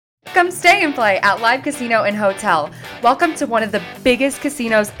Come stay and play at Live Casino and Hotel. Welcome to one of the biggest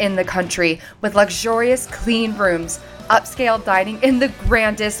casinos in the country with luxurious, clean rooms, upscale dining, and the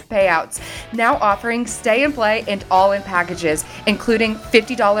grandest payouts. Now offering stay and play and all-in packages, including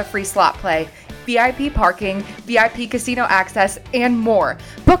 $50 free slot play, VIP parking, VIP casino access, and more.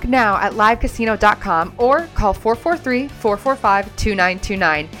 Book now at livecasino.com or call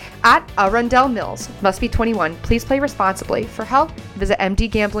 443-445-2929 at Arundel Mills. Must be 21. Please play responsibly. For help, visit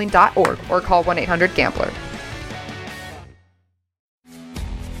mdgambling.org or call 1-800-GAMBLER.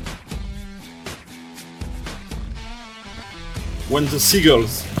 When the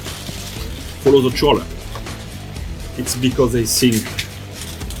seagulls follow the trawler, it's because they think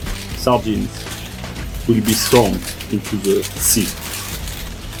sardines will be thrown into the sea.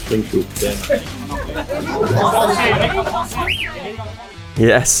 Thank you.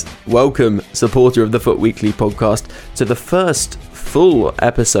 Yes, welcome, supporter of the Foot Weekly podcast, to the first full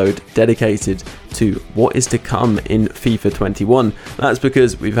episode dedicated to what is to come in FIFA 21. That's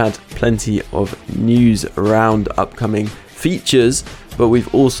because we've had plenty of news around upcoming features, but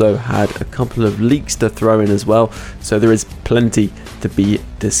we've also had a couple of leaks to throw in as well, so there is plenty to be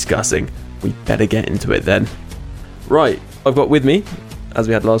discussing. We better get into it then. Right, I've got with me, as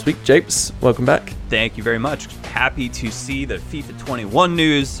we had last week, Japes, welcome back. Thank you very much. Happy to see the FIFA 21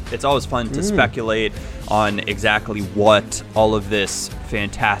 news. It's always fun to speculate on exactly what all of this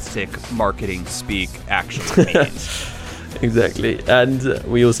fantastic marketing speak actually means. Exactly. And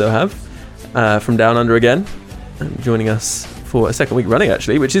we also have, from Down Under again, joining us for a second week running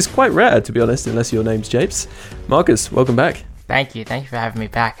actually, which is quite rare to be honest, unless your name's Japes. Marcus, welcome back. Thank you for having me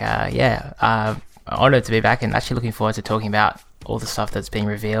back. Honored to be back and actually looking forward to talking about all the stuff that's being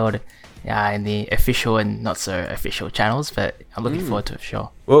revealed in the official and not so official channels, but I'm looking forward to it for sure.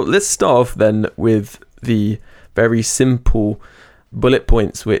 Well, let's start off then with the very simple bullet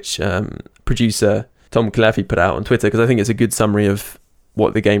points which producer Tom Cleffy put out on Twitter, because I think it's a good summary of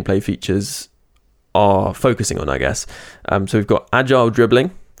what the gameplay features are focusing on, I guess. So we've got agile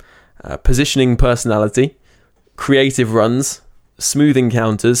dribbling, positioning personality, creative runs, smooth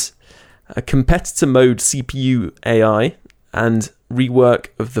encounters, a competitor mode CPU AI, and rework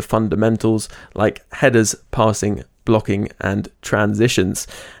of the fundamentals like headers, passing, blocking, and transitions.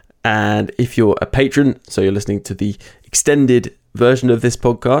 And if you're a patron, so you're listening to the extended version of this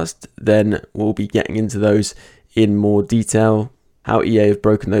podcast, then we'll be getting into those in more detail, how EA have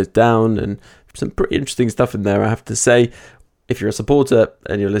broken those down, and some pretty interesting stuff in there, I have to say. If you're a supporter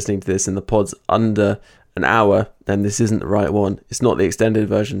and you're listening to this in the pods under an hour, then this isn't the right one. It's not the extended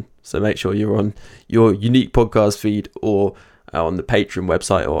version, so make sure you're on your unique podcast feed or on the Patreon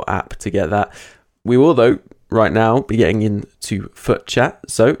website or app to get that. We will, though, right now be getting into Foot Chat.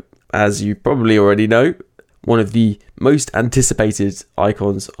 So, as you probably already know, one of the most anticipated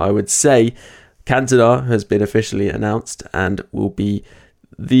icons, I would say, Cantona has been officially announced and will be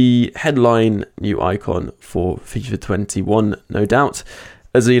the headline new icon for FIFA 21, no doubt.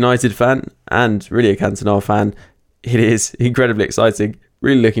 As a United fan and really a Cantona fan, it is incredibly exciting.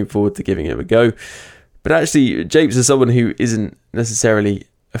 Really looking forward to giving it a go. But actually, Japes is someone who isn't necessarily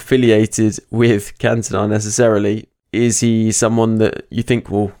affiliated with Cantona necessarily. Is he someone that you think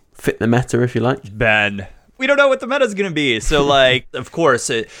will fit the meta, if you like? Ben, we don't know what the meta is going to be. So, of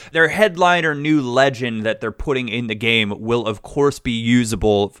course, their headliner new legend that they're putting in the game will, of course, be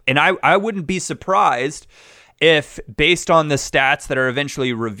usable. And I wouldn't be surprised if, based on the stats that are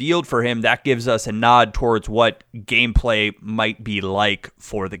eventually revealed for him, that gives us a nod towards what gameplay might be like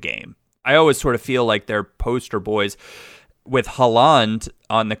for the game. I always sort of feel like they're poster boys with Haaland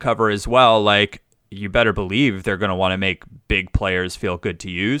on the cover as well. Like, you better believe they're going to want to make big players feel good to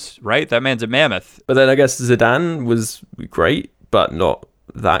use, right? That man's a mammoth. But then I guess Zidane was great, but not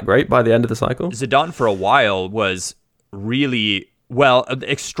that great by the end of the cycle. Zidane for a while was really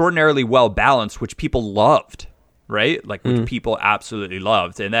extraordinarily well balanced, which people loved, right? Like, which people absolutely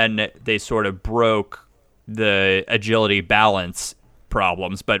loved. And then they sort of broke the agility balance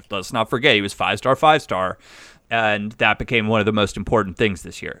problems. But let's not forget, he was 5-star. And that became one of the most important things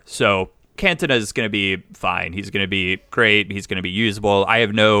this year. So Cantona is going to be fine. He's going to be great. He's going to be usable. I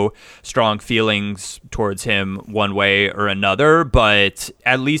have no strong feelings towards him one way or another, but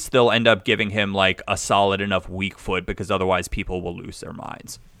at least they'll end up giving him like a solid enough weak foot, because otherwise people will lose their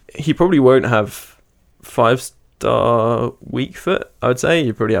minds. He probably won't have 5-star weak foot, I would say.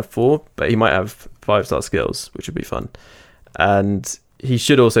 He'd probably have 4, but he might have 5-star skills, which would be fun. And he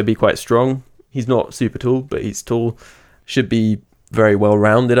should also be quite strong. He's not super tall, but he's tall. Should be very well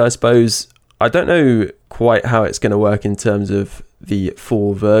rounded, I suppose. I don't know quite how it's going to work in terms of the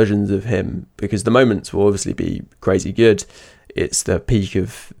 4 versions of him, because the moments will obviously be crazy good. it's the peak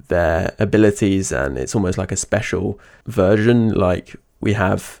of their abilities, and it's almost like a special version like we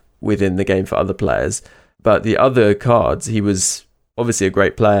have within the game for other players. But the other cards, he was obviously a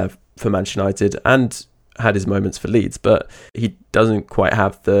great player for Manchester United and had his moments for Leeds, but he doesn't quite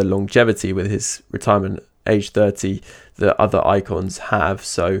have the longevity with his retirement age 30 that other icons have.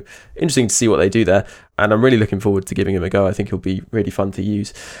 So interesting to see what they do there, and I'm really looking forward to giving him a go. I think he'll be really fun to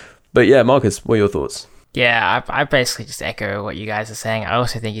use. But yeah, Marcus, what are your thoughts? Yeah, I basically just echo what you guys are saying. I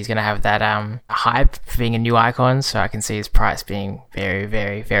also think he's going to have that hype for being a new icon, so I can see his price being very,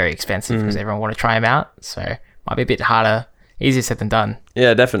 very, very expensive because everyone want to try him out. So might be a bit harder, easier said than done.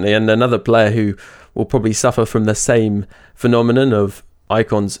 Yeah, definitely. And another player who will probably suffer from the same phenomenon of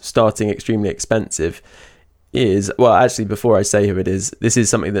icons starting extremely expensive is, well, actually, before I say who it is, this is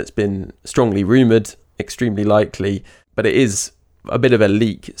something that's been strongly rumoured, extremely likely, but it is a bit of a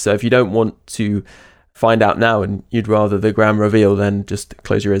leak. So if you don't want to find out now and you'd rather the grand reveal, then just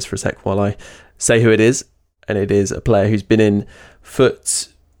close your ears for a sec while I say who it is. And it is a player who's been in FUT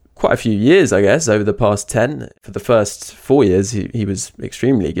quite a few years, I guess, over the past 10. For the first 4 years, he was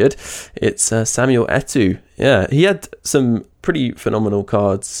extremely good. It's Samuel Eto'o. Yeah, he had some pretty phenomenal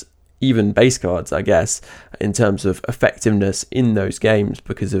cards, even base cards, I guess, in terms of effectiveness in those games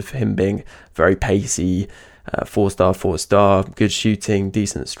because of him being very pacey, 4-star, good shooting,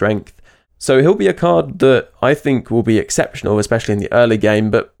 decent strength. So he'll be a card that I think will be exceptional, especially in the early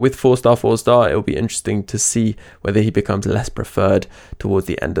game, but with 4-star, it'll be interesting to see whether he becomes less preferred towards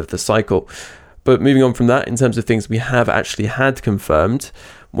the end of the cycle. But moving on from that, in terms of things we have actually had confirmed,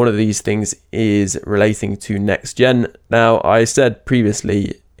 one of these things is relating to next gen. Now, I said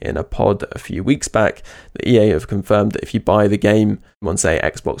previously in a pod a few weeks back that EA have confirmed that if you buy the game on, say,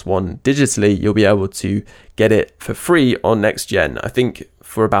 Xbox One digitally, you'll be able to get it for free on next gen. I think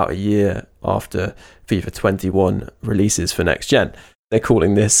for about a year after FIFA21 releases for next gen. They're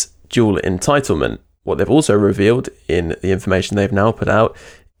calling this dual entitlement. What they've also revealed in the information they've now put out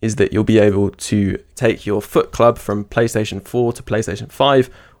is that you'll be able to take your FUT Club from PlayStation 4 to PlayStation 5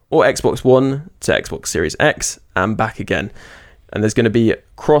 or Xbox One to Xbox Series X and back again. And there's going to be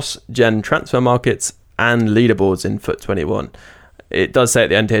cross-gen transfer markets and leaderboards in FUT21. It does say at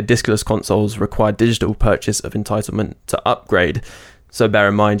the end here, discless consoles require digital purchase of entitlement to upgrade. So bear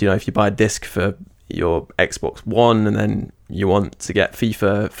in mind, if you buy a disc for your Xbox One and then you want to get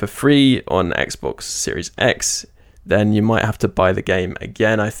FIFA for free on Xbox Series X, then you might have to buy the game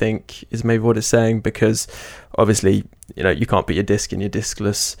again, I think, is maybe what it's saying, because obviously, you can't put your disc in your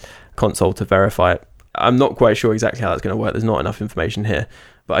discless console to verify it. I'm not quite sure exactly how that's going to work. There's not enough information here,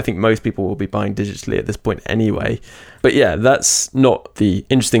 but I think most people will be buying digitally at this point anyway. But yeah, that's not the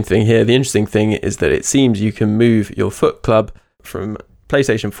interesting thing here. The interesting thing is that it seems you can move your FUT Club from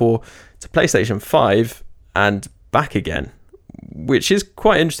PlayStation 4 to PlayStation 5 and back again, which is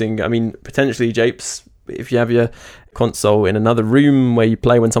quite interesting. I mean, potentially, Japes, if you have your console in another room where you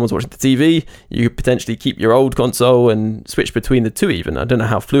play when someone's watching the TV, you could potentially keep your old console and switch between the two even. I don't know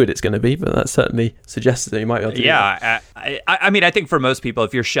how fluid it's going to be, but that certainly suggests that you might be able to do that. I mean, I think for most people,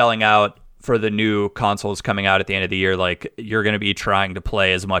 if you're shelling out for the new consoles coming out at the end of the year, like, you're going to be trying to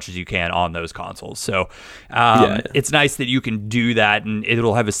play as much as you can on those consoles. So it's nice that you can do that, and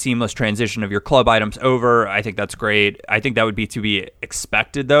it'll have a seamless transition of your club items over. I think that's great. I think that would be to be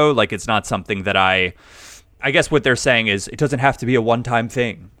expected, though. Like, it's not something that I guess what they're saying is it doesn't have to be a one-time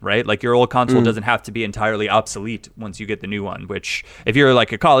thing, right? Like, your old console doesn't have to be entirely obsolete once you get the new one, which if you're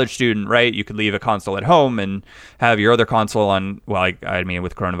like a college student, right, you could leave a console at home and have your other console on, well, I mean,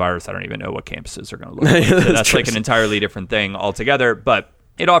 with coronavirus, I don't even know what campuses are going to look like. So that's like an entirely different thing altogether, but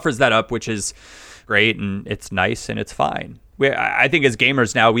it offers that up, which is great, and it's nice, and it's fine. I think as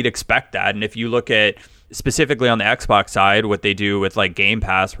gamers now, we'd expect that, and if you look at specifically on the Xbox side, what they do with like Game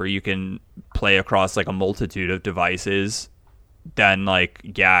Pass, where you can play across like a multitude of devices, then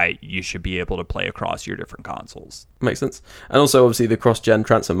you should be able to play across your different consoles. Makes sense. And also, obviously, the cross-gen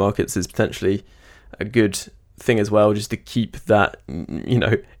transfer markets is potentially a good thing as well, just to keep that,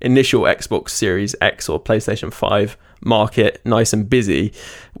 initial Xbox Series X or PlayStation 5 market nice and busy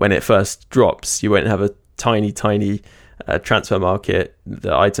when it first drops. You won't have a tiny transfer market.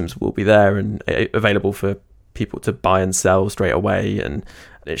 The items will be there and available for people to buy and sell straight away, and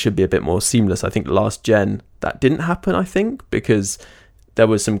it should be a bit more seamless. I think last gen that didn't happen, I think, because there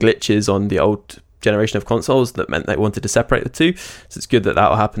was some glitches on the old generation of consoles that meant they wanted to separate the two. So it's good that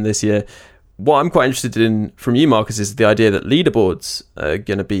will happen this year. What I'm quite interested in from you, Marcus, is the idea that leaderboards are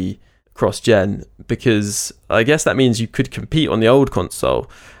going to be cross-gen, because I guess that means you could compete on the old console.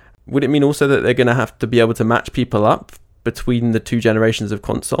 Would it mean also that they're going to have to be able to match people up between the two generations of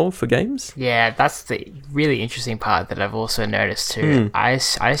console for games. Yeah, that's the really interesting part that I've also noticed too. I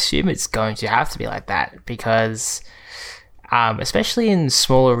assume it's going to have to be like that because especially in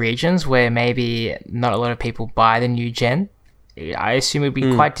smaller regions where maybe not a lot of people buy the new gen, I assume it would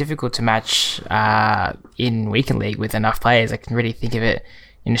be quite difficult to match in Weekend League with enough players. I can really think of it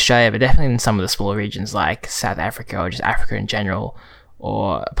in Australia, but definitely in some of the smaller regions like South Africa or just Africa in general,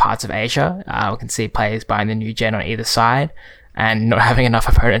 or parts of Asia, we can see players buying the new gen on either side and not having enough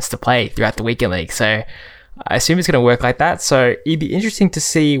opponents to play throughout the Weekend League. So I assume it's going to work like that. So it'd be interesting to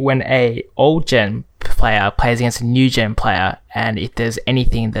see when a old gen player plays against a new gen player, and if there's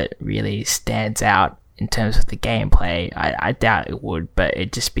anything that really stands out in terms of the gameplay. I doubt it would, but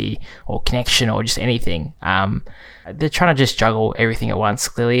it'd just be, or connection, or just anything. They're trying to just juggle everything at once,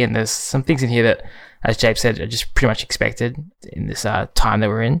 clearly, and there's some things in here that, as Jabe said, are just pretty much expected in this time that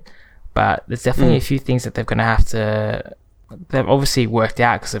we're in. But there's definitely a few things that they're going to have to... They've obviously worked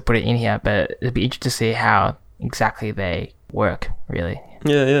out because they've put it in here, but it'll be interesting to see how exactly they work, really.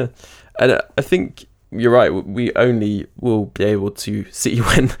 Yeah. And I think you're right. We only will be able to see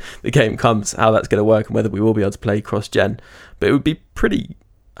when the game comes how that's going to work and whether we will be able to play cross-gen. But it would be pretty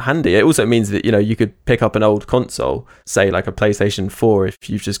handy. It also means that, you could pick up an old console, say like a PlayStation 4 if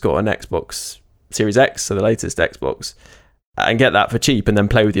you've just got an Xbox Series X, so the latest Xbox, and get that for cheap and then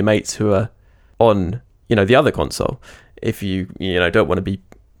play with your mates who are on, the other console. If you don't want to be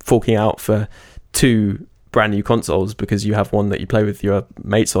forking out for two brand new consoles because you have one that you play with your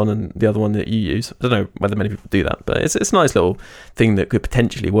mates on and the other one that you use. I don't know whether many people do that, but it's a nice little thing that could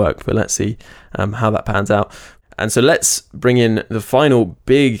potentially work, but let's see how that pans out. And so let's bring in the final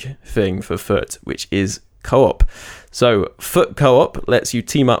big thing for Foot, which is co-op. So Foot Co-op lets you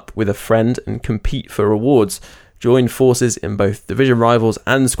team up with a friend and compete for rewards. Join forces in both division rivals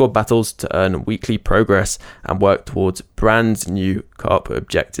and squad battles to earn weekly progress and work towards brand new co-op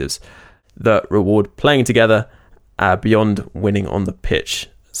objectives that reward playing together beyond winning on the pitch.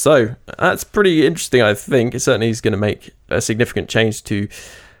 So that's pretty interesting, I think. It certainly is going to make a significant change to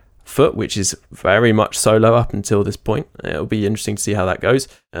Foot, which is very much solo up until this point. It'll be interesting to see how that goes,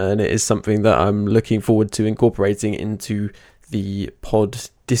 and it is something that I'm looking forward to incorporating into the pod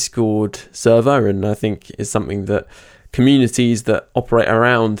Discord server, and I think is something that communities that operate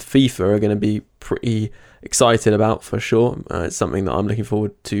around FIFA are going to be pretty excited about for sure. It's something that I'm looking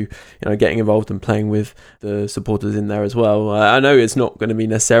forward to, getting involved and playing with the supporters in there as well. I know it's not going to be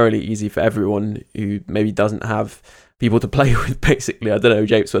necessarily easy for everyone who maybe doesn't have people to play with, basically. I don't know,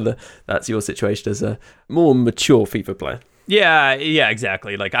 Japes, whether that's your situation as a more mature FIFA player. Yeah,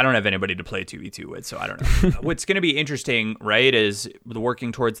 exactly. Like, I don't have anybody to play 2v2 with, so I don't know. What's going to be interesting, right, is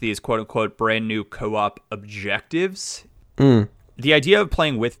working towards these quote-unquote brand new co-op objectives. The idea of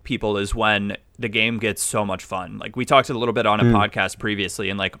playing with people is when the game gets so much fun. Like, we talked a little bit on a podcast previously,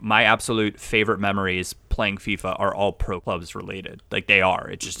 and like my absolute favorite memories playing FIFA are all pro clubs related. Like, they are.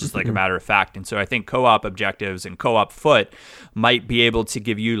 It's just like a matter of fact. And so I think co-op objectives and co-op Foot might be able to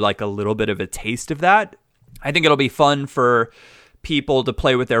give you like a little bit of a taste of that. I think it'll be fun for people to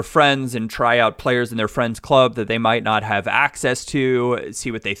play with their friends and try out players in their friends' club that they might not have access to,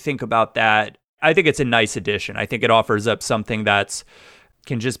 see what they think about that. I think it's a nice addition. I think it offers up something that's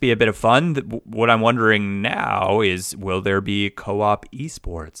can just be a bit of fun. What I'm wondering now is, will there be co-op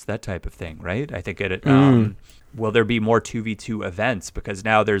esports, that type of thing, right? I think it will there be more 2v2 events, because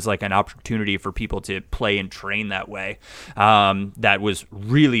now there's like an opportunity for people to play and train that way. That was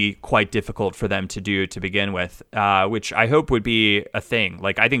really quite difficult for them to do to begin with, which I hope would be a thing.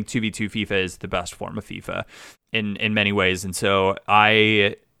 Like, I think 2v2 FIFA is the best form of FIFA in many ways. And so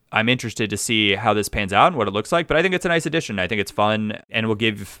I'm interested to see how this pans out and what it looks like, but I think it's a nice addition. I think it's fun, and will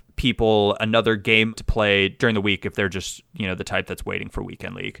give people another game to play during the week if they're just, the type that's waiting for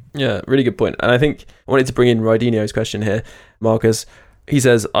Weekend League. Yeah, really good point. And I think I wanted to bring in Rydinho's question here, Marcus. He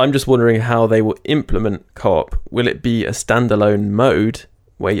says, I'm just wondering how they will implement co-op. Will it be a standalone mode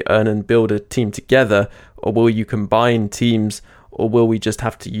where you earn and build a team together, or will you combine teams, or will we just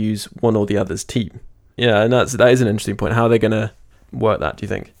have to use one or the other's team? Yeah, and that is an interesting point. How are they going to work that, do you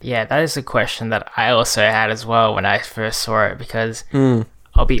think? Yeah, that is a question that I also had as well when I first saw it, because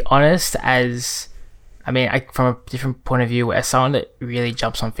I'll be honest, from a different point of view, as someone that really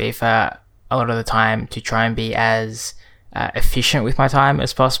jumps on FIFA a lot of the time to try and be as efficient with my time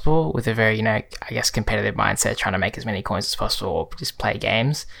as possible, with a very, competitive mindset, trying to make as many coins as possible or just play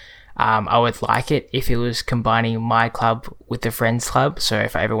games. I would like it if it was combining my club with the friend's club. So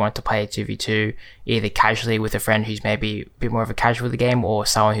if I ever wanted to play 2v2, either casually with a friend who's maybe a bit more of a casual with the game, or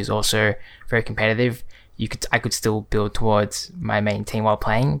someone who's also very competitive, I could still build towards my main team while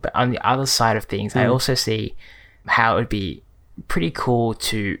playing. But on the other side of things, I also see how it would be pretty cool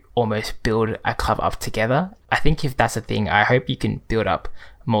to almost build a club up together. I think if that's a thing, I hope you can build up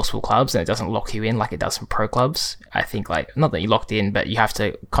multiple clubs and it doesn't lock you in like it does in pro clubs. I think, like, not that you're locked in, but you have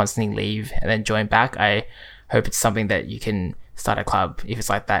to constantly leave and then join back. I hope it's something that you can start a club if it's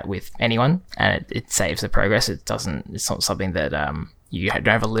like that with anyone, and it saves the progress. It's not something that you don't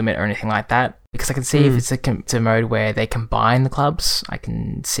have a limit or anything like that, because I can see if it's a mode where they combine the clubs, I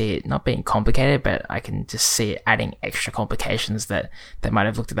can see it not being complicated, but I can just see it adding extra complications that they might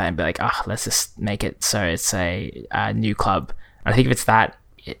have looked at that and be like, let's just make it so it's a new club. And I think if it's that,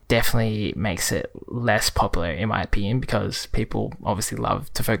 it definitely makes it less popular, in my opinion, because people obviously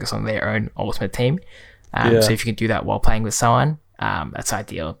love to focus on their own ultimate team. So if you can do that while playing with someone, that's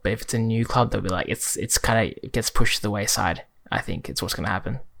ideal. But if it's a new club, they'll be like, it's kind of, it gets pushed to the wayside. I think it's what's going to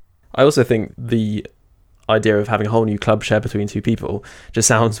happen. I also think the idea of having a whole new club share between two people just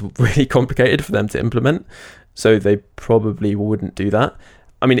sounds really complicated for them to implement. So they probably wouldn't do that.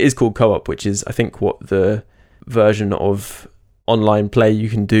 I mean, it is called co-op, which is, I think, what the version of online play you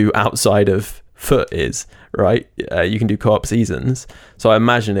can do outside of Foot is, right? You can do co-op seasons. So I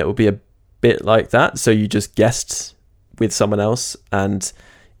imagine it will be a bit like that. So you just guest with someone else and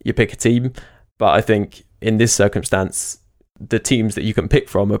you pick a team. But I think in this circumstance, the teams that you can pick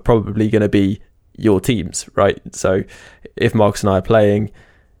from are probably going to be your teams, right? So if Marcus and I are playing,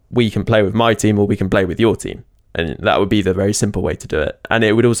 we can play with my team or we can play with your team. And that would be the very simple way to do it. And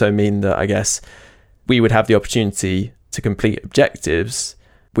it would also mean that, I guess, we would have the opportunity to complete objectives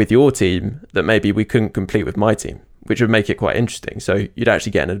with your team that maybe we couldn't complete with my team, which would make it quite interesting. So you'd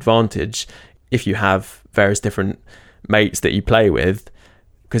actually get an advantage if you have various different mates that you play with,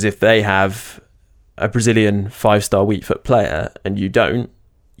 because if they have a Brazilian 5-star Wheat Foot player and you don't,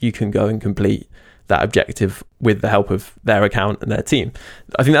 you can go and complete that objective with the help of their account and their team.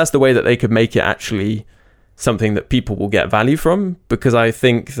 I think that's the way that they could make it actually something that people will get value from, because I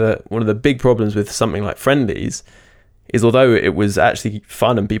think that one of the big problems with something like friendlies is, although it was actually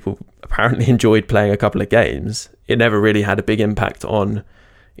fun and people apparently enjoyed playing a couple of games, it never really had a big impact on,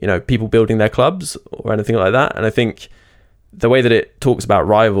 people building their clubs or anything like that. And I think the way that it talks about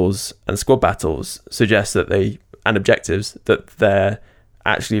rivals and squad battles suggests that and objectives, that they're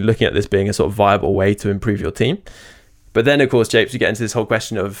actually looking at this being a sort of viable way to improve your team. But then, of course, Japes, you get into this whole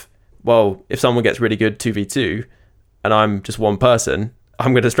question of, well, if someone gets really good 2v2 and I'm just one person,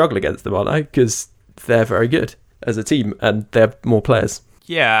 I'm going to struggle against them, aren't I? Because they're very good as a team and they have more players.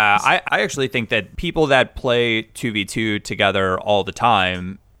 Yeah, I actually think that people that play 2v2 together all the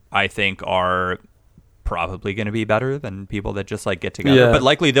time, I think, are probably going to be better than people that just get together. Yeah. But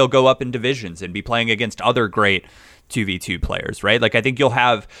likely they'll go up in divisions and be playing against other great 2v2 players, right? I think you'll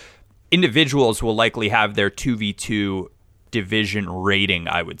have individuals will likely have their 2v2 division rating,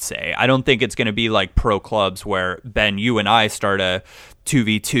 I would say. I don't think it's going to be like pro clubs where, Ben, you and I start a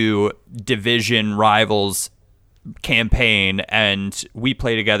 2v2 division rivals campaign and we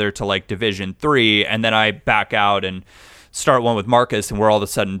play together to Division 3 and then I back out and start one with Marcus and we're all of a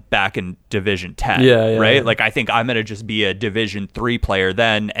sudden back in Division 10, right? Yeah. I think I'm going to just be a Division 3 player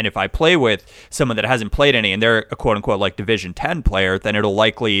then, and if I play with someone that hasn't played any and they're a quote-unquote Division 10 player, then it'll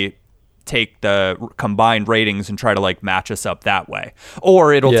likely take the combined ratings and try to match us up that way.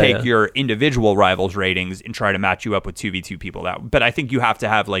 Or it'll take your individual rivals ratings and try to match you up with 2v2 people that. But I think you have to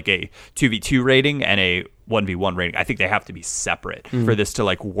have a 2v2 rating and a 1v1 rating. I think they have to be separate for this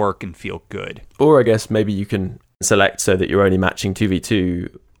to work and feel good. Or I guess maybe you can select so that you're only matching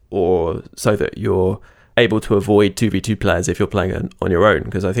 2v2, or so that you're able to avoid 2v2 players if you're playing on your own,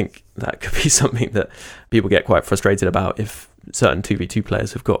 because I think that could be something that people get quite frustrated about. If certain 2v2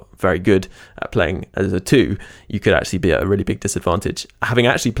 players have got very good at playing as a 2, you could actually be at a really big disadvantage. Having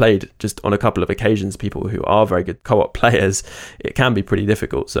actually played just on a couple of occasions people who are very good co-op players, it can be pretty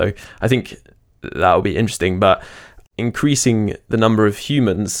difficult. So I think that will be interesting, but increasing the number of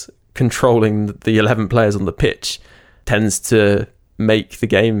humans controlling the 11 players on the pitch tends to make the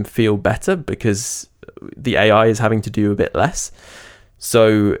game feel better because the AI is having to do a bit less.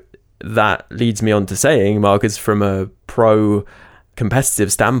 So that leads me on to saying, Marcus, from a pro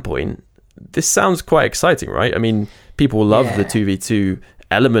competitive standpoint, this sounds quite exciting, right? I mean, people love the 2v2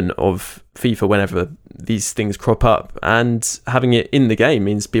 element of FIFA whenever these things crop up, and having it in the game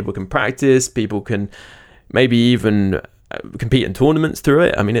means people can practice, people can maybe even compete in tournaments through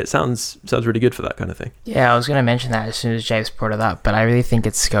it. I mean, it sounds really good for that kind of thing. Yeah, I was going to mention that as soon as James brought it up, but I really think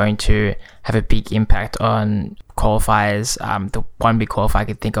it's going to have a big impact on qualifiers. The one big qualifier I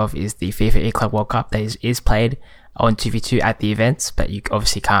could think of is the FIFA eClub World Cup that is played on 2v2 at the events, but you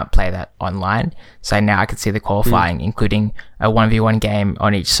obviously can't play that online. So now I can see the qualifying, including a 1v1 game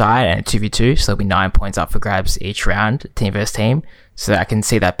on each side and a 2v2. So there'll be 9 points up for grabs each round, team versus team. So I can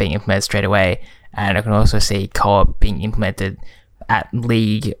see that being implemented straight away. And I can also see co-op being implemented at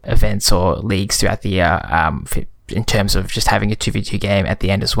league events or leagues throughout the year, in terms of just having a 2v2 game at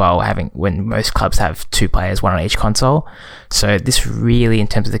the end as well, when most clubs have 2 players, 1 on each console. So this really, in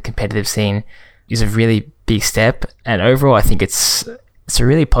terms of the competitive scene, is a really big step. And overall, I think it's a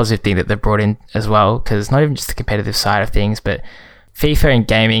really positive thing that they've brought in as well, because not even just the competitive side of things, but FIFA and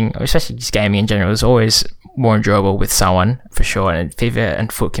gaming, or especially just gaming in general, is always more enjoyable with someone, for sure. And FIFA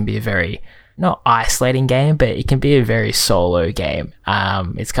and foot can be a very, not isolating game, but it can be a very solo game.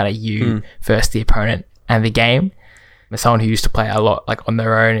 It's kind of you versus the opponent and the game. As someone who used to play a lot like on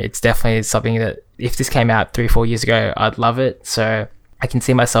their own, it's definitely something that if this came out 3-4 years ago, I'd love it. So I can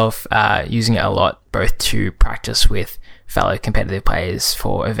see myself using it a lot, both to practice with fellow competitive players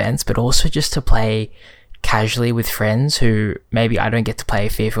for events, but also just to play casually with friends who maybe I don't get to play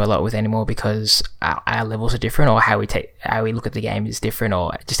FIFA a lot with anymore because our levels are different, or how we look at the game is different,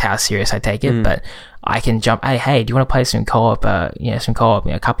 or just how serious I take it. But I can jump, hey, do you want to play some co-op,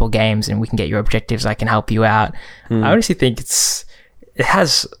 a couple of games, and we can get your objectives. I can help you out. I honestly think it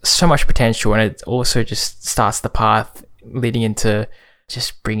has so much potential, and it also just starts the path leading into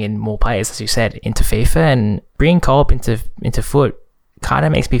just bringing more players, as you said, into FIFA, and bringing co-op into foot kind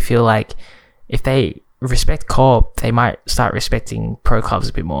of makes me feel like if they respect co-op, they might start respecting pro clubs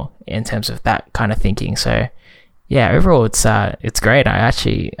a bit more in terms of that kind of thinking. So yeah, overall it's great. I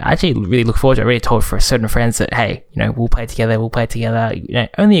actually really look forward to it. I really told for certain friends that, hey, we'll play together,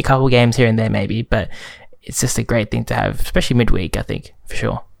 only a couple games here and there maybe, but it's just a great thing to have, especially midweek, I think, for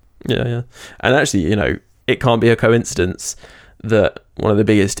sure. Yeah. And actually, it can't be a coincidence that one of the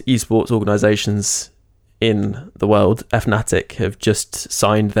biggest esports organizations in the world, Fnatic, have just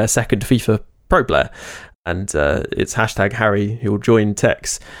signed their second FIFA pro player, and it's #Harry, who will join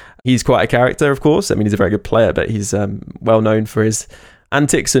Tex. He's quite a character, of course. I mean, he's a very good player, but he's well known for his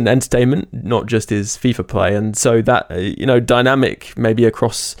antics and entertainment, not just his FIFA play. And so that dynamic maybe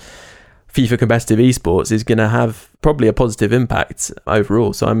across FIFA competitive esports is going to have probably a positive impact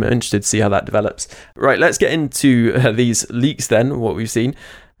overall. So I'm interested to see how that develops. Right, let's get into these leaks then, what we've seen.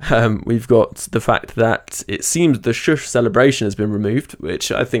 We've got the fact that it seems the shush celebration has been removed,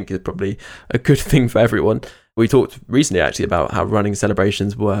 which I think is probably a good thing for everyone. We talked recently actually about how running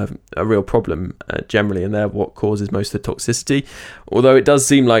celebrations were a real problem generally, and they're what causes most of the toxicity. Although it does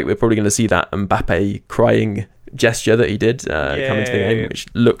seem like we're probably going to see that Mbappe crying gesture that he did come into the game, which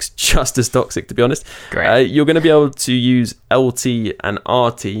looks just as toxic, to be honest. Great. You're going to be able to use LT and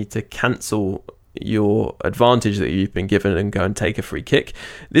RT to cancel your advantage that you've been given and go and take a free kick.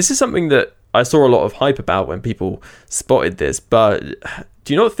 This is something that I saw a lot of hype about when people spotted this, but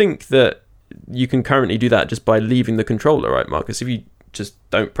do you not think that you can currently do that just by leaving the controller, right, Marcus? If you just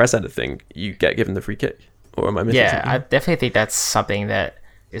don't press anything, you get given the free kick? Or am I missing something? I definitely think that's something that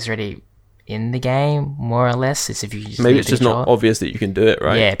is already in the game, more or less. Is if you just maybe it's just not obvious that you can do it,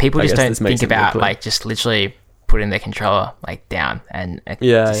 right? Yeah, people just don't think about just literally putting their controller down and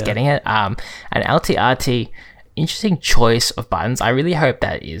getting it. And LTRT, interesting choice of buttons. I really hope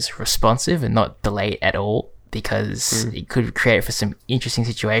that is responsive and not delayed at all, because it could create for some interesting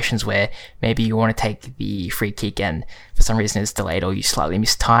situations where maybe you want to take the free kick and for some reason it's delayed, or you slightly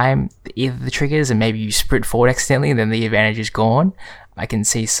miss time either the triggers and maybe you sprint forward accidentally and then the advantage is gone. I can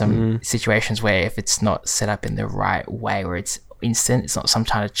see some situations where if it's not set up in the right way, where it's instant, it's not some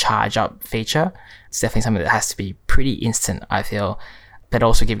kind of charge up feature, it's definitely something that has to be pretty instant, I feel, but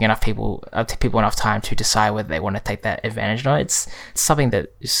also giving people enough time to decide whether they want to take that advantage or not. It's something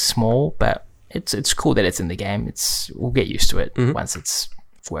that is small, but it's cool that it's in the game. We'll get used to it once it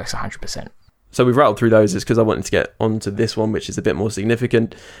works 100%. So we've rattled through those just because I wanted to get onto this one, which is a bit more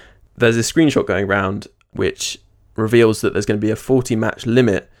significant. There's a screenshot going around which reveals that there's going to be a 40 match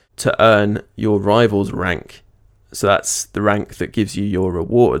limit to earn your rival's rank. So that's the rank that gives you your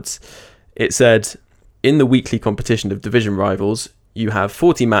rewards. It said, in the weekly competition of division rivals, you have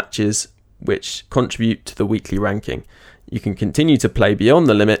 40 matches which contribute to the weekly ranking. You can continue to play beyond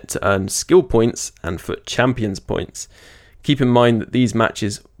the limit to earn skill points and FUT Champions points. Keep in mind that these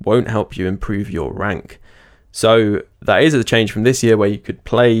matches won't help you improve your rank. So that is a change from this year, where you could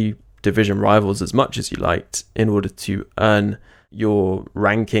play division rivals as much as you liked in order to earn your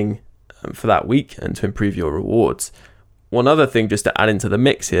ranking for that week and to improve your rewards. One other thing just to add into the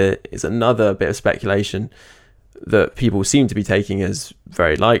mix here is another bit of speculation that people seem to be taking as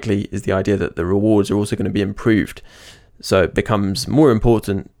very likely, is the idea that the rewards are also going to be improved. So it becomes more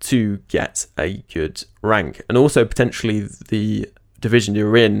important to get a good rank. And also potentially the division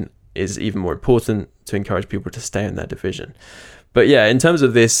you're in is even more important to encourage people to stay in their division. But yeah, in terms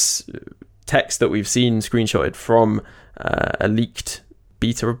of this text that we've seen screenshotted from a leaked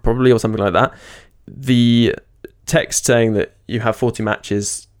beta probably or something like that, the text saying that you have 40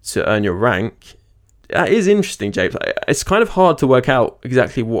 matches to earn your rank, that is interesting, James. It's kind of hard to work out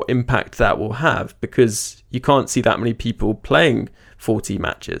exactly what impact that will have because you can't see that many people playing 40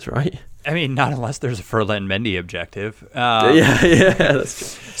 matches, right? I mean, not unless there's a Ferland Mendy objective. Yeah,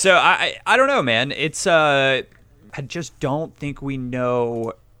 that's true. So I don't know, man. It's I just don't think we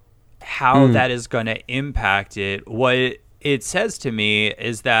know how that is going to impact it. What it says to me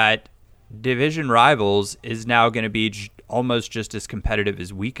is that Division Rivals is now going to be almost just as competitive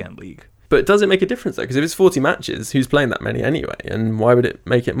as Weekend League. But does it make a difference though? Because if it's 40 matches, who's playing that many anyway? And why would it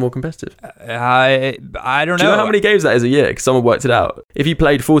make it more competitive? I don't know. Do you know how many games that is a year? Because someone worked it out. If you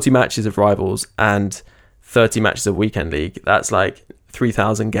played 40 matches of Rivals and 30 matches of Weekend League, that's like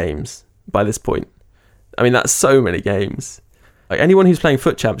 3,000 games by this point. I mean, that's so many games. Like anyone who's playing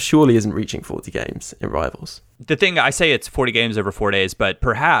Foot Champs surely isn't reaching 40 games in Rivals. The thing, I say it's 40 games over 4 days, but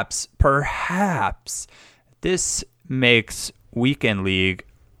perhaps this makes Weekend League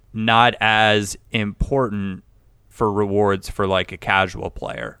not as important for rewards for like a casual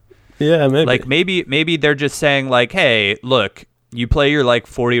player. Yeah, maybe. Like maybe they're just saying like, hey, look, you play your like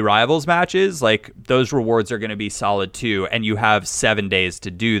 40 Rivals matches, like those rewards are going to be solid too, and you have 7 days to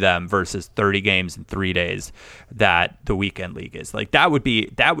do them versus 30 games in 3 days that the Weekend League is. Like that would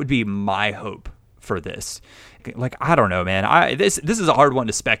be my hope for this. Like, I don't know, man. This is a hard one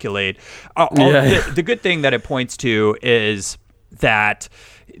to speculate. The good thing that it points to is that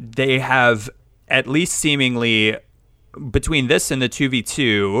they have at least seemingly, between this and the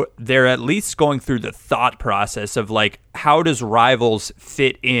 2v2, they're at least going through the thought process of like, how does Rivals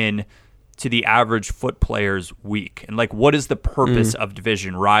fit in to the average Foot player's week? And like, what is the purpose of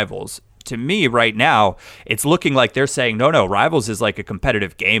Division Rivals? To me right now, it's looking like they're saying, no, Rivals is like a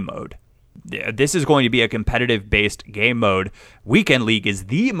competitive game mode. This is going to be a competitive-based game mode. Weekend League is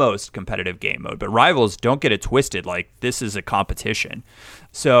the most competitive game mode, but Rivals, don't get it twisted. Like, this is a competition.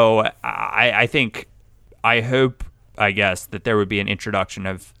 So I hope, I guess, that there would be an introduction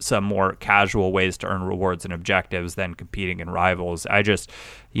of some more casual ways to earn rewards and objectives than competing in Rivals. I just,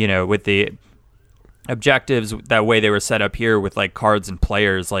 with the objectives, that way they were set up here with, like, cards and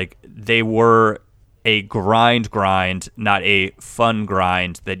players, like, they were a grind, not a fun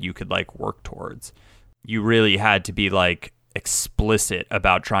grind that you could like work towards. You really had to be like explicit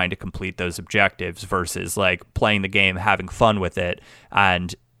about trying to complete those objectives versus like playing the game, having fun with it,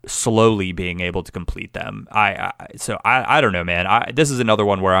 and slowly being able to complete them. I don't know, man. This is another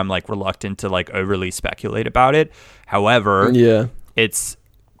one where I'm like reluctant to like overly speculate about it. However, it's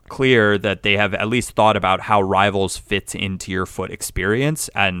clear that they have at least thought about how Rivals fits into your Foot experience,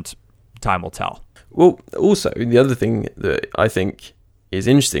 and time will tell. Well, also, the other thing that I think is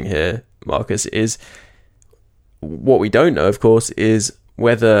interesting here, Marcus, is what we don't know, of course, is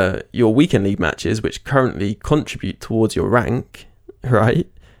whether your Weekend League matches, which currently contribute towards your rank, right,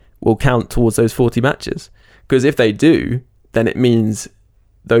 will count towards those 40 matches. Because if they do, then it means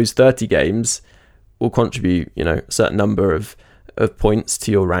those 30 games will contribute, a certain number of points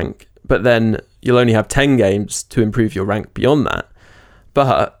to your rank. But then you'll only have 10 games to improve your rank beyond that.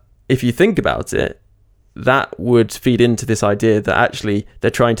 But if you think about it, that would feed into this idea that actually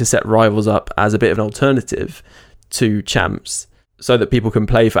they're trying to set Rivals up as a bit of an alternative to Champs so that people can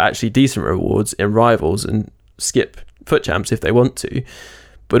play for actually decent rewards in Rivals and skip Foot Champs if they want to.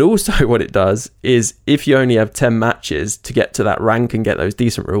 But also what it does is if you only have 10 matches to get to that rank and get those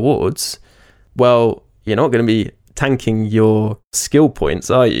decent rewards, well, you're not going to be tanking your skill points,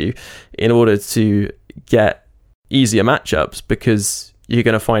 are you, in order to get easier matchups, because you're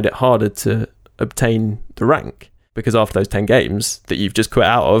going to find it harder to obtain the rank, because after those 10 games that you've just quit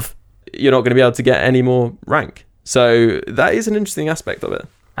out of, you're not going to be able to get any more rank. So that is an interesting aspect of it.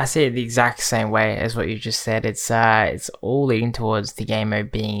 I see it the exact same way as what you just said. It's all leading towards the game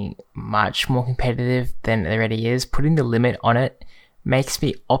mode being much more competitive than it already is. Putting the limit on it makes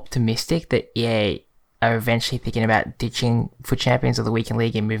me optimistic that EA are eventually thinking about ditching Foot Champions of the Weekend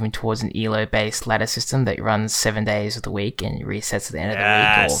League and moving towards an ELO-based ladder system that runs 7 days of the week and resets at the end of the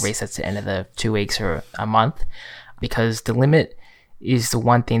week, or resets at the end of the 2 weeks or a month. Because the limit is the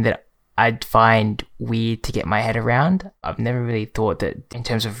one thing that I'd find weird to get my head around. I've never really thought that in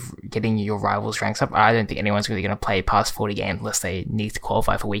terms of getting your Rivals ranks up, I don't think anyone's really going to play past 40 games unless they need to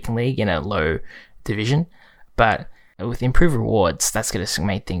qualify for Weekend League in a low division. But with improved rewards, that's going to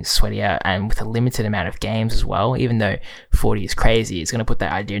make things sweatier, and with a limited amount of games as well. Even though 40 is crazy, it's going to put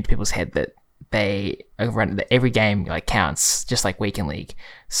that idea into people's head that that every game like counts, just like Weekend League.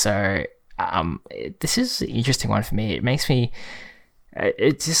 So this is an interesting one for me. It makes me.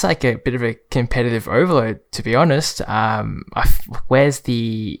 It's just like a bit of a competitive overload, to be honest. Where's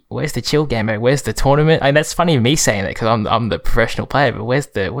the chill game mode? Where's the tournament? And that's funny me saying that because I'm the professional player. But where's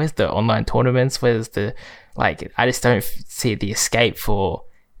the online tournaments? Where's the I just don't see the escape for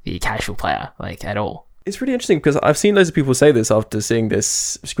the casual player at all. It's really interesting because I've seen loads of people say this after seeing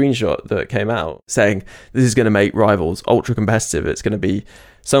this screenshot that came out, saying this is going to make Rivals ultra competitive. It's going to be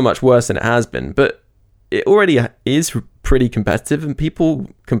so much worse than it has been, but it already is pretty competitive, and people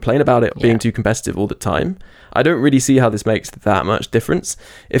complain about it being too competitive all the time. I don't really see how this makes that much difference.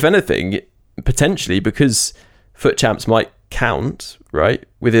 If anything, potentially, because Foot Champs might count, right,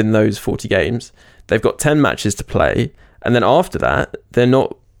 within those 40 games, they've got 10 matches to play, and then after that, they're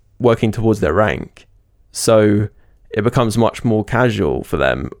not working towards their rank. So it becomes much more casual for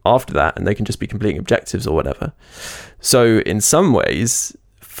them after that, and they can just be completing objectives or whatever. So in some ways,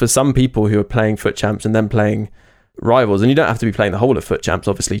 for some people who are playing Foot Champs and then playing Rivals, and you don't have to be playing the whole of Foot Champs,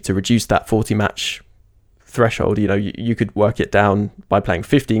 obviously, to reduce that 40 match threshold. You could work it down by playing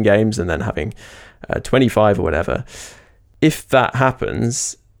 15 games and then having 25 or whatever. If that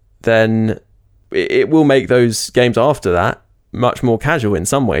happens, then it will make those games after that much more casual in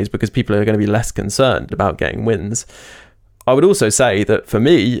some ways, because people are going to be less concerned about getting wins. I would also say that for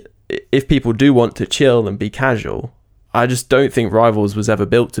me, if people do want to chill and be casual, I just don't think Rivals was ever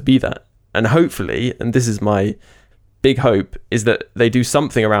built to be that. And hopefully, and this is my big hope, is that they do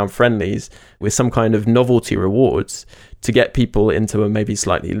something around friendlies with some kind of novelty rewards to get people into a maybe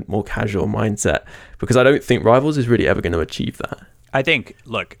slightly more casual mindset, because I don't think Rivals is really ever going to achieve that. I think,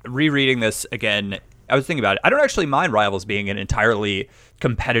 look, rereading this again, I was thinking about it. I don't actually mind Rivals being an entirely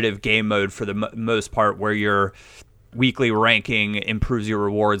competitive game mode for the most part, where your weekly ranking improves your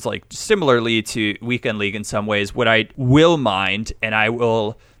rewards, like similarly to Weekend League in some ways. What I will mind, and I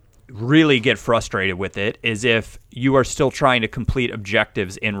will really get frustrated with it, is if you are still trying to complete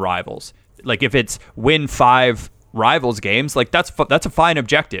objectives in Rivals. Like if it's win 5 Rivals games, like that's a fine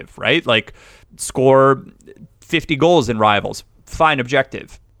objective, right? Like score 50 goals in Rivals, fine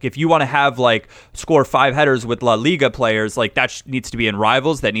objective. If you want to have score 5 headers with La Liga players, that needs to be in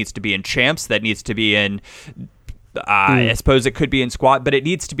Rivals, that needs to be in Champs, that needs to be in I suppose it could be in Squad, but it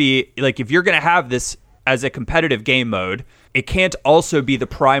needs to be if you're going to have this as a competitive game mode, it can't also be the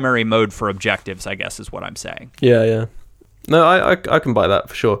primary mode for objectives, I guess is what I'm saying. Yeah. No, I can buy that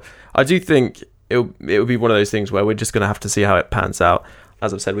for sure. I do think it would be one of those things where we're just going to have to see how it pans out,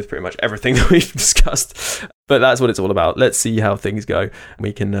 as I've said with pretty much everything that we've discussed. But that's what it's all about. Let's see how things go.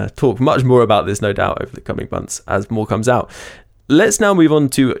 We can talk much more about this, no doubt, over the coming months as more comes out. Let's now move on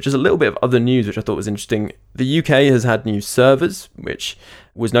to just a little bit of other news, which I thought was interesting. The UK has had new servers, which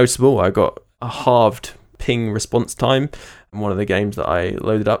was noticeable. I got a halved ping response time in one of the games that I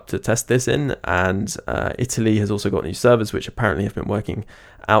loaded up to test this in, and Italy has also got new servers, which apparently have been working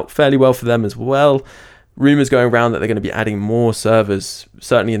out fairly well for them as well. Rumours going around that they're going to be adding more servers,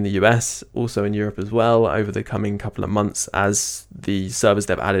 certainly in the US, also in Europe as well, over the coming couple of months, as the servers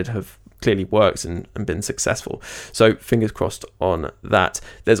they've added have clearly worked and been successful. So fingers crossed on that.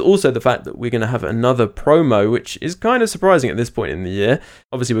 There's also the fact that we're going to have another promo, which is kind of surprising at this point in the year.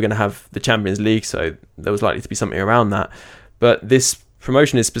 Obviously, we're going to have the Champions League, so there was likely to be something around that. But this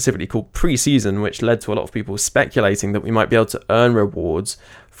promotion is specifically called Pre-Season, which led to a lot of people speculating that we might be able to earn rewards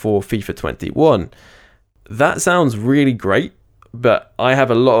for FIFA 21. That sounds really great, but I have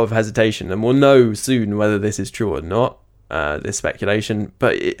a lot of hesitation, and we'll know soon whether this is true or not, this speculation.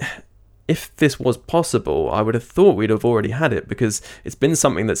 But if this was possible, I would have thought we'd have already had it, because it's been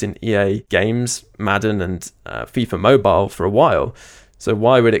something that's in EA games, Madden, and FIFA Mobile for a while. So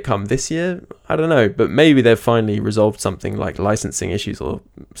why would it come this year? I don't know, but maybe they've finally resolved something like licensing issues or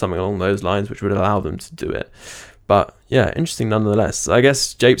something along those lines, which would allow them to do it. But yeah, interesting nonetheless. I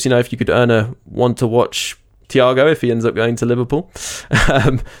guess, Japes, if you could earn a one to watch Thiago if he ends up going to Liverpool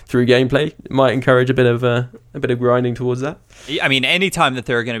through gameplay, it might encourage a bit of grinding towards that. I mean, anytime that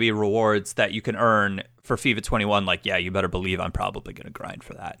there are going to be rewards that you can earn for FIFA 21, you better believe I'm probably going to grind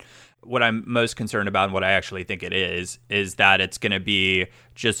for that. What I'm most concerned about, and what I actually think it is that it's going to be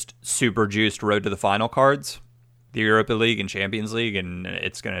just super juiced road to the final cards, the Europa League and Champions League, and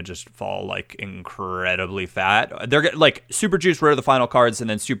it's going to just fall incredibly fat. They're super juiced road to the final cards and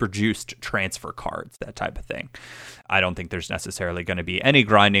then super juiced transfer cards, that type of thing. I don't think there's necessarily going to be any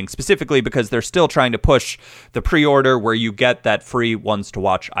grinding, specifically because they're still trying to push the pre-order where you get that free ones to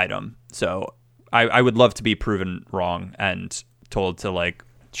watch item. So I would love to be proven wrong and told to like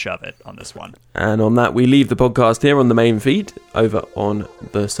shove it on this one. And on that, we leave the podcast here on the main feed, over on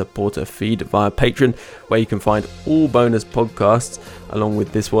the supporter feed via Patreon, where you can find all bonus podcasts along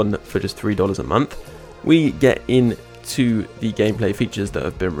with this one for just $3 a month. We get into the gameplay features that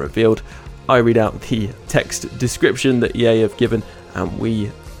have been revealed. I read out the text description that EA have given, and we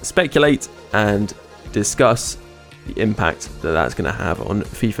speculate and discuss the impact that that's going to have on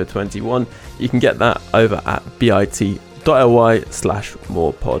FIFA 21. You can get that over at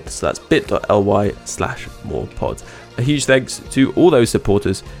bit.ly/morepod. So that's bit.ly/morepod. A huge thanks to all those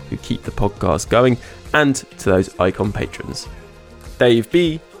supporters who keep the podcast going, and to those icon patrons: Dave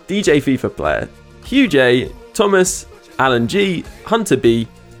B, DJ FIFA Player, Hugh J, Thomas, Alan G, Hunter B,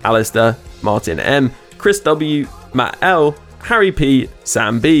 Alistair, Martin M, Chris W, Matt L, Harry P,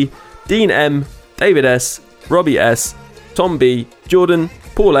 Sam B, Dean M, David S, Robbie S, Tom B, Jordan,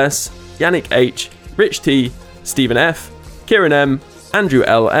 Paul S, Yannick H, Rich T, Stephen F, Kieran M, Andrew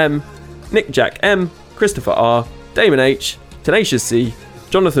L M, Nick Jack M, Christopher R, Damon H, Tenacious C,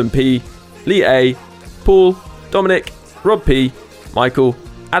 Jonathan P, Lee A, Paul, Dominic, Rob P, Michael,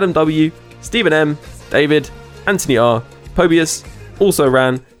 Adam W, Stephen M, David, Anthony R, Pobius, Also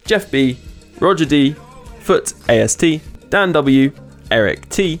Ran, Jeff B, Roger D, Foot AST, Dan W, Eric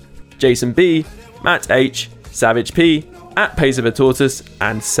T, Jason B, Matt H, Savage P, at Pace of a Tortoise,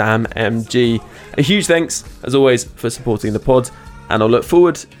 and Sam MG. A huge thanks, as always, for supporting the pod, and I'll look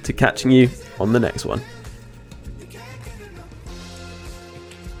forward to catching you on the next one.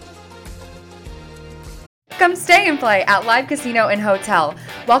 Come stay and play at Live Casino and Hotel.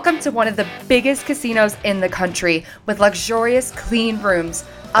 Welcome to one of the biggest casinos in the country, with luxurious, clean rooms,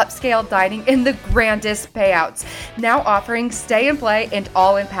 upscale dining, and the grandest payouts. Now offering stay and play and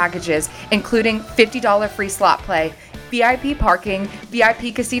all-in packages, including $50 free slot play, VIP parking,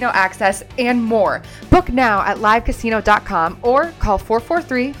 VIP casino access, and more. Book now at livecasino.com or call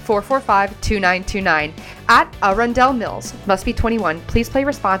 443-445-2929 at Arundel Mills. Must be 21. Please play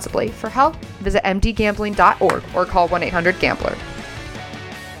responsibly. For help, visit mdgambling.org or call 1-800-GAMBLER.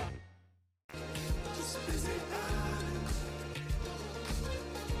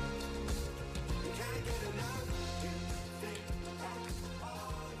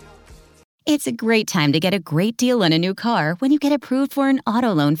 It's a great time to get a great deal on a new car when you get approved for an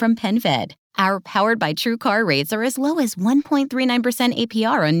auto loan from PenFed. Our Powered by True car rates are as low as 1.39%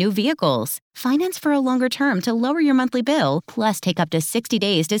 APR on new vehicles. Finance for a longer term to lower your monthly bill, plus take up to 60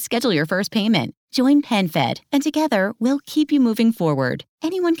 days to schedule your first payment. Join PenFed, and together we'll keep you moving forward.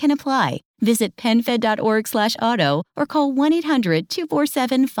 Anyone can apply. Visit penfed.org/auto or call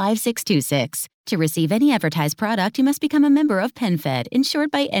 1-800-247-5626. To receive any advertised product, you must become a member of PenFed,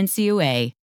 insured by NCUA.